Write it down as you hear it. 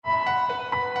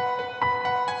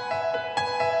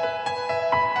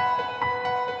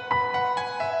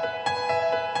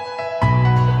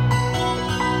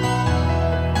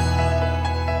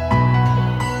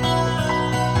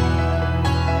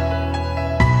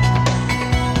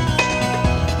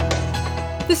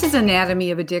is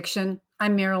Anatomy of Addiction.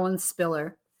 I'm Marilyn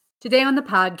Spiller. Today on the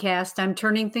podcast, I'm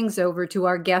turning things over to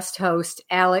our guest host,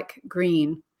 Alec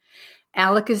Green.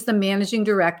 Alec is the managing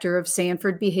director of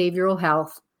Sanford Behavioral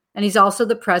Health, and he's also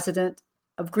the president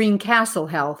of Greencastle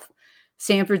Health,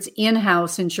 Sanford's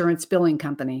in-house insurance billing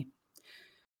company.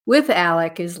 With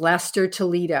Alec is Lester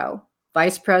Toledo,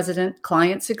 vice president,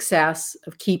 client success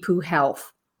of Kipu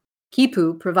Health.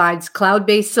 Kipu provides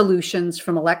cloud-based solutions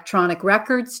from electronic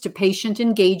records to patient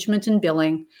engagement and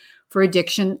billing for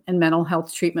addiction and mental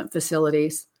health treatment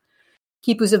facilities.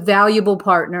 Kipu is a valuable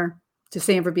partner to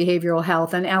Sanford Behavioral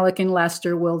Health, and Alec and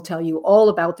Lester will tell you all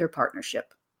about their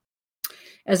partnership.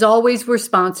 As always, we're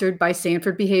sponsored by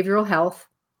Sanford Behavioral Health.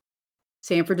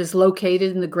 Sanford is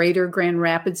located in the greater Grand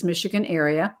Rapids, Michigan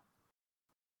area.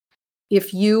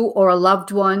 If you or a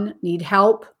loved one need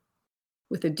help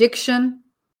with addiction,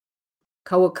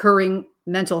 co-occurring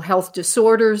mental health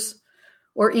disorders,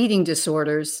 or eating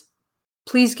disorders,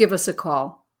 please give us a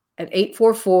call at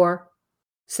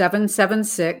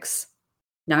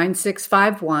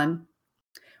 844-776-9651,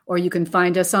 or you can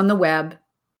find us on the web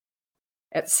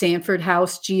at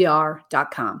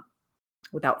sanfordhousegr.com.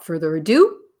 Without further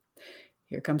ado,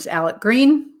 here comes Alec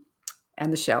Green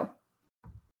and the show.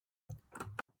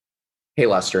 Hey,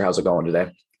 Lester, how's it going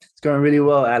today? It's going really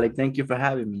well, Alec. Thank you for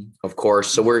having me. Of course.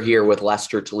 So we're here with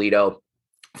Lester Toledo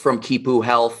from Kipu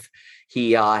Health.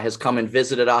 He has come and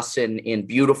visited us in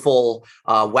beautiful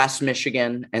West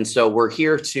Michigan. And so we're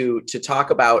here to talk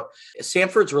about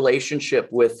Sanford's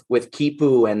relationship with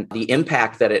Kipu and the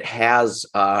impact that it has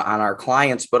on our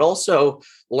clients, but also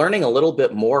learning a little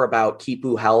bit more about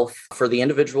Kipu Health for the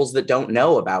individuals that don't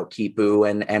know about Kipu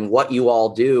and what you all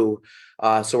do.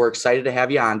 So we're excited to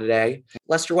have you on today.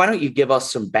 Lester, why don't you give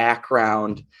us some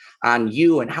background on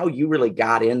you and how you really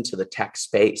got into the tech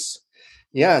space?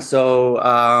 Yeah,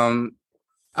 so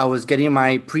I was getting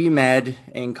my pre-med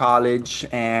in college,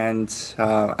 and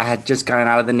I had just gotten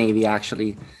out of the Navy,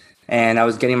 actually. And I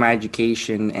was getting my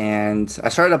education, and I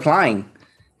started applying.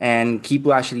 And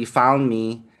Kipu actually found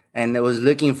me, and it was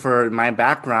looking for my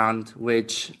background,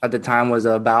 which at the time was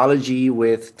biology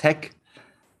with tech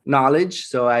knowledge.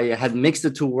 So I had mixed the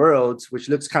two worlds, which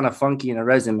looks kind of funky in a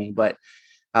resume, but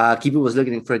Kipu was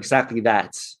looking for exactly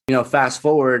that. You know, fast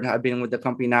forward, I've been with the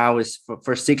company now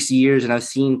for 6 years, and I've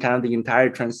seen kind of the entire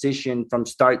transition from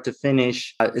start to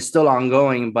finish. It's still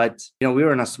ongoing, but you know, we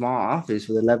were in a small office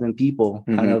with 11 people,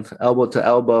 kind of elbow to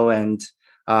elbow, and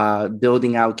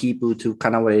building out Kipu to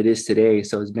kind of what it is today.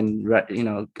 So it's been, you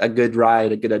know, a good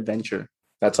ride, a good adventure.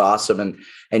 That's awesome.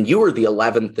 And you were the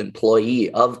 11th employee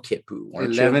of Kipu,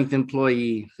 weren't 11th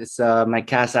employee. It's my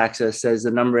CAS access says the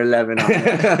number 11 on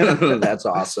it. That's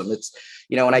awesome. It's,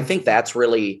 you know, and I think that's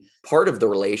really part of the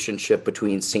relationship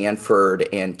between Sanford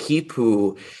and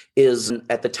Kipu is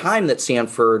at the time that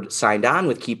Sanford signed on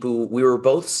with Kipu, we were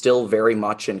both still very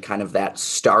much in kind of that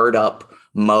startup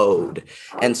mode.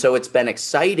 And so it's been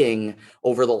exciting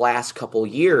over the last couple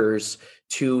years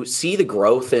to see the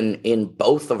growth in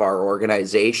both of our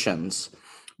organizations.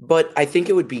 But I think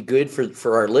it would be good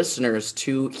for our listeners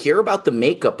to hear about the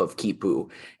makeup of Kipu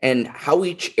and how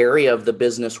each area of the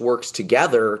business works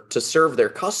together to serve their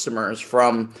customers,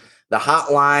 from the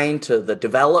hotline to the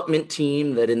development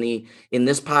team that in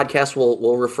this podcast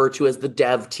we'll refer to as the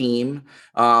dev team,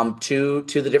 to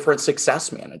the different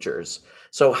success managers.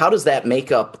 So how does that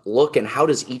makeup look, and how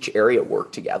does each area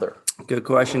work together? Good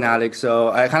question, Alex. So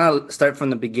I kind of start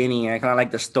from the beginning. I kind of like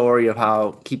the story of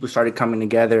how Kipu started coming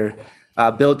together,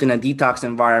 built in a detox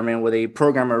environment with a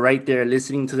programmer right there,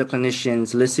 listening to the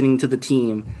clinicians, listening to the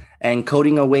team, and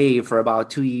coding away for about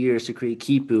 2 years to create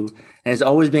Kipu. And it's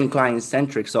always been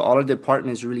client-centric. So all of the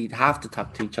departments really have to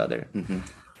talk to each other.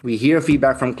 We hear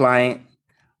feedback from client,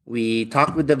 we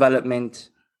talk with development,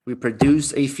 we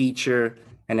produce a feature,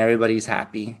 and everybody's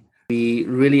happy. We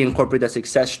really incorporate the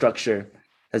success structure.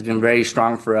 Has been very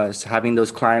strong for us, having those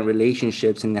client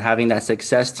relationships and having that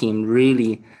success team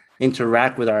really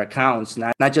interact with our accounts.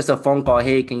 Not just a phone call,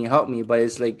 hey, can you help me? But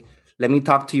it's like, let me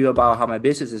talk to you about how my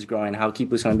business is growing, how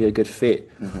Kipu is going to be a good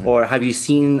fit. Or have you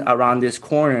seen around this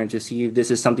corner to see if this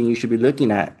is something you should be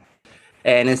looking at?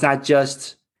 And it's not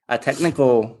just a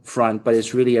technical front, but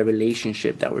it's really a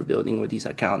relationship that we're building with these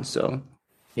accounts. So,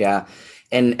 yeah.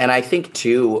 And I think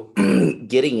too,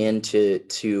 getting into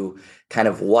kind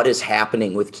of what is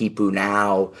happening with Kipu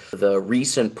now, the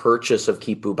recent purchase of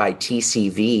Kipu by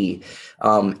TCV,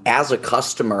 as a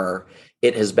customer,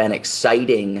 it has been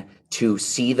exciting to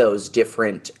see those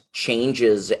different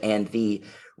changes and the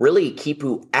really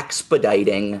Kipu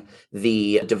expediting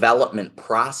the development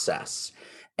process.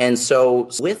 And so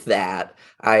with that,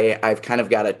 I've kind of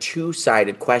got a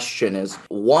two-sided question is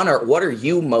one, what are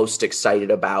you most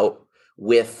excited about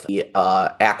with the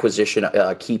acquisition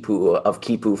of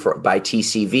Kipu by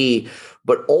TCV,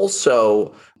 but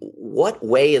also what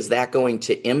way is that going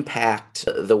to impact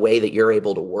the way that you're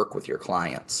able to work with your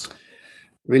clients?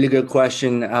 Really good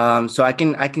question. So I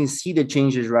can see the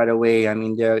changes right away. I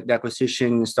mean, the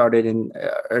acquisition started in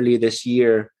early this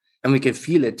year, and we can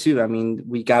feel it too. I mean,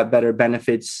 we got better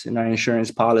benefits in our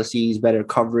insurance policies, better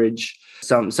coverage,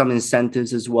 some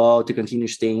incentives as well to continue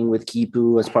staying with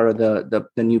Kipu as part of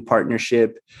the new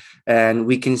partnership, and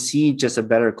we can see just a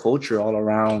better culture all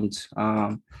around.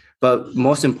 But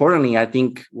most importantly, I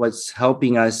think what's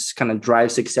helping us kind of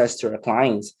drive success to our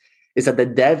clients is that the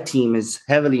dev team is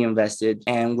heavily invested,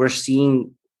 and we're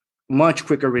seeing much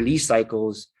quicker release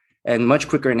cycles and much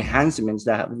quicker enhancements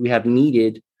that we have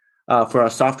needed for our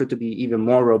software to be even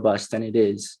more robust than it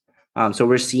is. So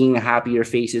we're seeing happier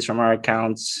faces from our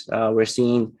accounts. We're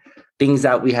seeing things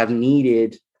that we have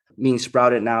needed being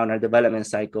sprouted now in our development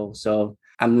cycle. So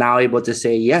I'm now able to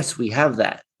say, yes, we have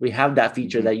that. We have that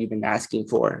feature that you've been asking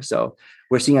for. So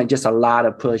we're seeing just a lot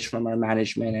of push from our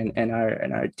management and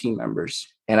our team members.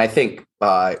 And I think,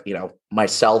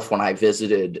 myself, when I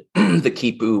visited the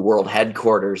Kipu World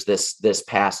Headquarters this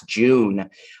past June,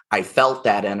 I felt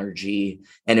that energy,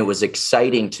 and it was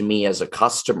exciting to me as a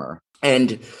customer.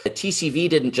 And TCV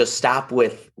didn't just stop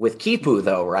with Kipu,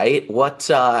 though, right?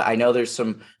 I know there's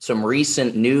some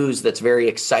recent news that's very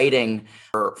exciting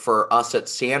for us at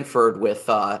Sanford with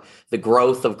the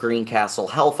growth of Greencastle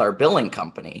Health, our billing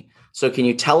company. So can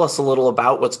you tell us a little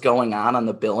about what's going on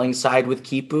the billing side with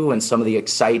Kipu and some of the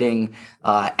exciting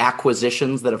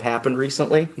acquisitions that have happened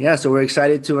recently? Yeah, so we're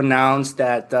excited to announce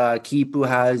that Kipu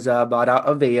has bought out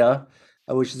Avaya,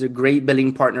 which is a great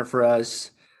billing partner for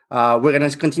us. We're going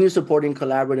to continue supporting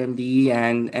CollaborateMD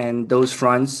and those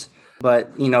fronts,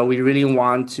 but we really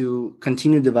want to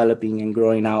continue developing and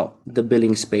growing out the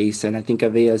billing space. And I think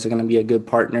Avaya is going to be a good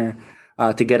partner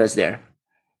to get us there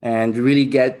and really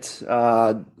get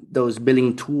those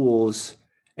billing tools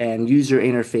and user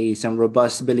interface and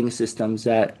robust billing systems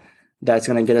that's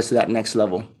going to get us to that next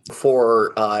level.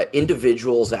 For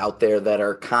individuals out there that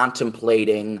are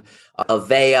contemplating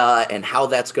Avaya and how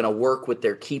that's going to work with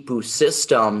their Kipu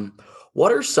system,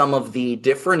 what are some of the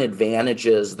different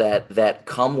advantages that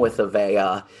come with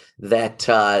Avaya that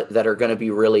are going to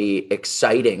be really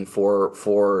exciting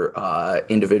for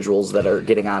individuals that are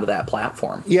getting onto that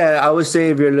platform? Yeah, I would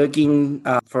say if you're looking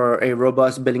for a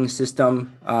robust billing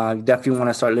system, you definitely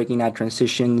want to start looking at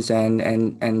transitions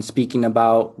and speaking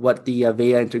about what the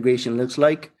Avaya integration looks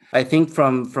like. I think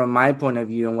from my point of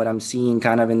view and what I'm seeing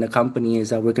kind of in the company is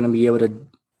that we're going to be able to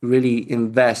really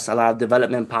invest a lot of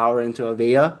development power into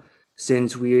Avaya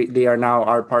since they are now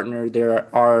our partner.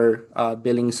 They're our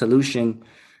billing solution.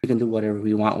 We can do whatever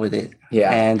we want with it.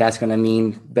 Yeah. And that's going to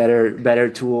mean better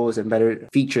tools and better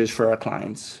features for our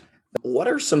clients. What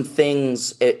are some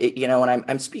things, and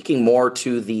I'm speaking more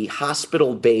to the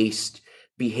hospital-based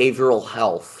behavioral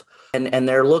health, and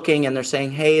they're looking and they're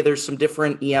saying, hey, there's some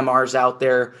different EMRs out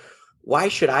there. Why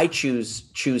should I choose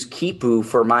Kipu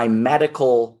for my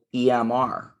medical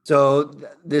EMR? So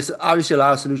there's obviously a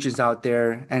lot of solutions out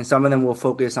there, and some of them will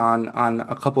focus on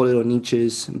a couple little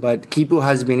niches. But Kipu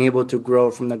has been able to grow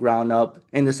from the ground up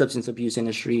in the substance abuse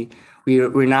industry. We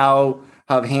now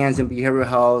have hands in behavioral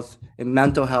health and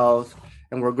mental health,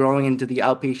 and we're growing into the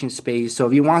outpatient space. So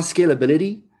if you want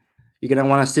scalability, you're going to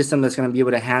want a system that's going to be able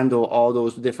to handle all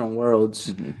those different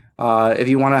worlds. Mm-hmm. If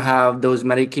you want to have those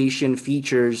medication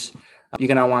features, you're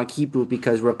going to want Kipu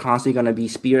because we're constantly going to be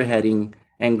spearheading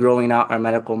and growing out our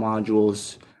medical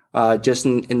modules. Just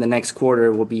in the next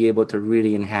quarter, we'll be able to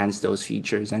really enhance those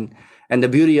features. And the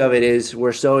beauty of it is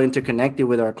we're so interconnected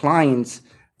with our clients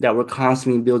that we're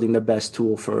constantly building the best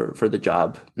tool for the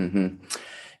job. Mm-hmm.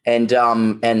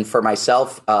 And for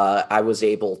myself, I was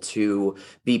able to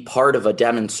be part of a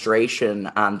demonstration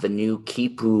on the new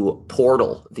Kipu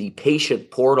portal, the patient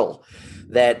portal,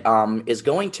 that is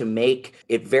going to make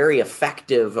it very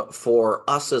effective for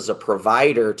us as a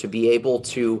provider to be able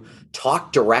to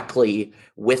talk directly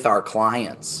with our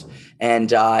clients. And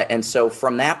so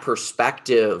from that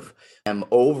perspective, I'm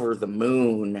over the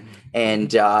moon,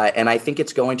 and I think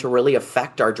it's going to really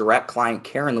affect our direct client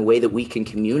care and the way that we can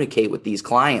communicate with these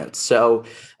clients. So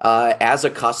as a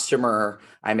customer,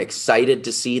 I'm excited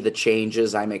to see the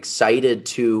changes. I'm excited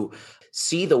to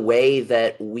see the way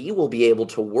that we will be able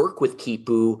to work with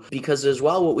Kipu, because as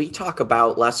well, what we talk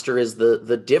about, Lester, is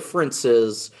the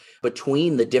differences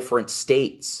between the different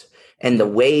states and the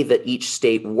way that each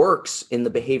state works in the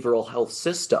behavioral health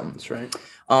system. That's right.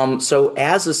 So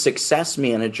as a success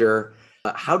manager,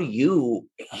 how do you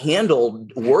handle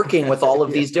working with all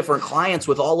of these different clients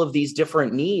with all of these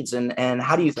different needs, and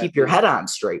how do you keep your head on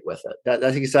straight with it?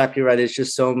 That's exactly right. It's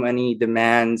just so many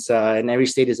demands, and every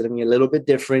state is going to be a little bit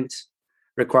different,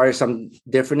 requires some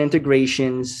different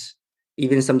integrations,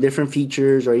 even some different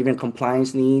features or even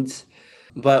compliance needs.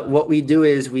 But what we do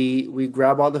is we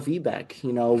grab all the feedback.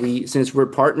 Since we're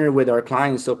partnered with our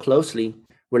clients so closely,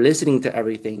 we're listening to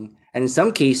everything. And in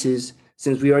some cases,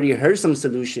 since we already heard some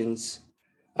solutions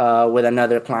with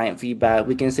another client feedback,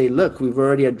 we can say, look, we've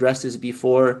already addressed this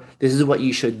before. This is what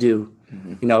you should do.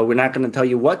 Mm-hmm. We're not going to tell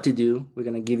you what to do. We're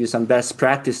going to give you some best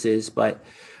practices, but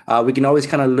we can always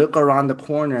kind of look around the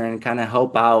corner and kind of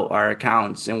help out our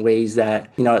accounts in ways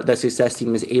that, the success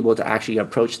team is able to actually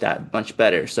approach that much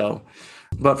better. So,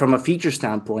 but from a feature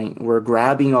standpoint, we're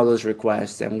grabbing all those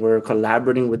requests and we're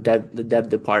collaborating with the dev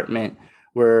department.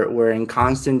 We're in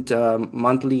constant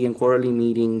monthly and quarterly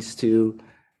meetings to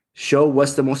show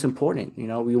what's the most important.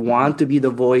 We want to be the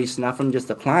voice, not from just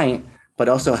the client, but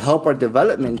also help our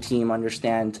development team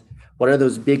understand what are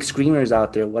those big screamers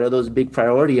out there, what are those big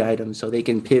priority items, so they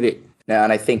can pivot. Yeah,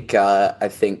 and I think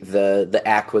the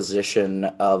acquisition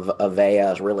of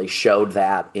Avaya really showed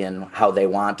that in how they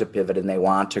want to pivot and they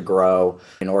want to grow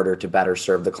in order to better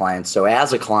serve the clients. So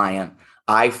as a client,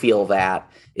 I feel that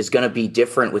is going to be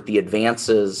different with the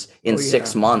advances in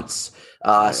 6 months.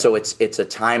 So it's a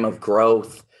time of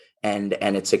growth, and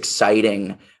it's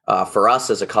exciting for us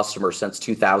as a customer since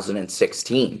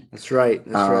 2016. That's right.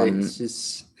 It's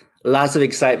just lots of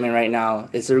excitement right now.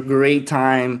 It's a great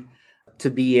time to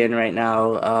be in right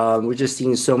now. We're just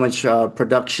seeing so much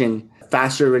production,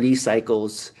 faster release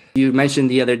cycles. You mentioned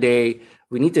the other day,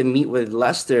 we need to meet with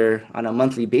Lester on a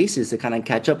monthly basis to kind of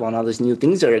catch up on all these new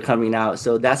things that are coming out.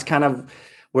 So that's kind of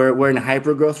where we're in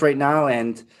hyper growth right now.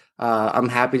 And I'm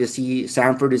happy to see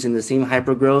Sanford is in the same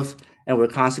hyper growth. And we're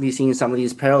constantly seeing some of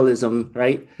these parallelism,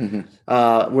 right?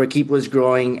 Mm-hmm. Where Keepu is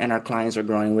growing and our clients are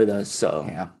growing with us. So,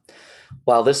 yeah.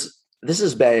 Well, this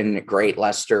has been great,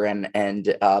 Lester, and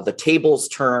the tables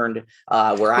turned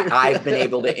where I've been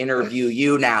able to interview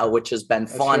you now, which has been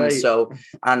fun. Right. So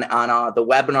on the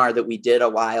webinar that we did a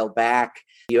while back,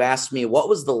 you asked me what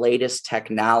was the latest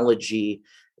technology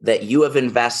that you have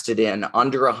invested in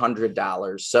under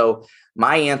 $100. So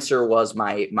my answer was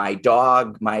my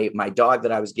dog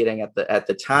that I was getting at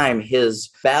the time, his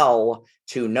bell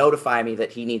to notify me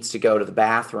that he needs to go to the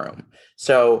bathroom.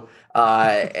 So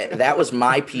that was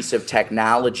my piece of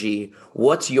technology.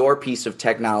 What's your piece of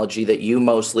technology that you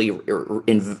mostly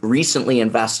recently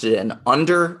invested in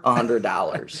under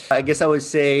 $100? I guess I would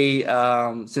say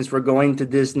since we're going to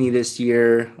Disney this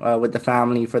year with the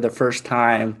family for the first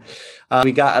time,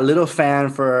 we got a little fan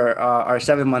for our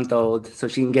 7-month-old so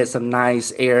she can get some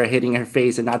nice air hitting her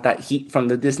face and not that heat from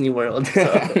the Disney World.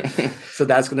 So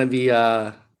that's going to be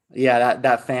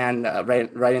that fan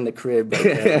right in the crib.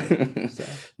 Right. So.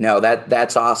 No,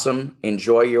 that's awesome.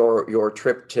 Enjoy your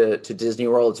trip to Disney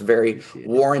World. It's very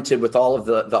warranted with all of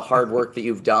the hard work that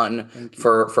you've done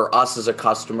for us as a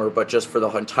customer, but just for the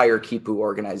entire Keepu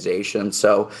organization.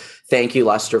 So thank you,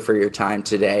 Lester, for your time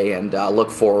today, and look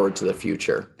forward to the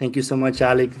future. Thank you so much,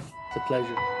 Alec. It's a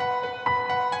pleasure.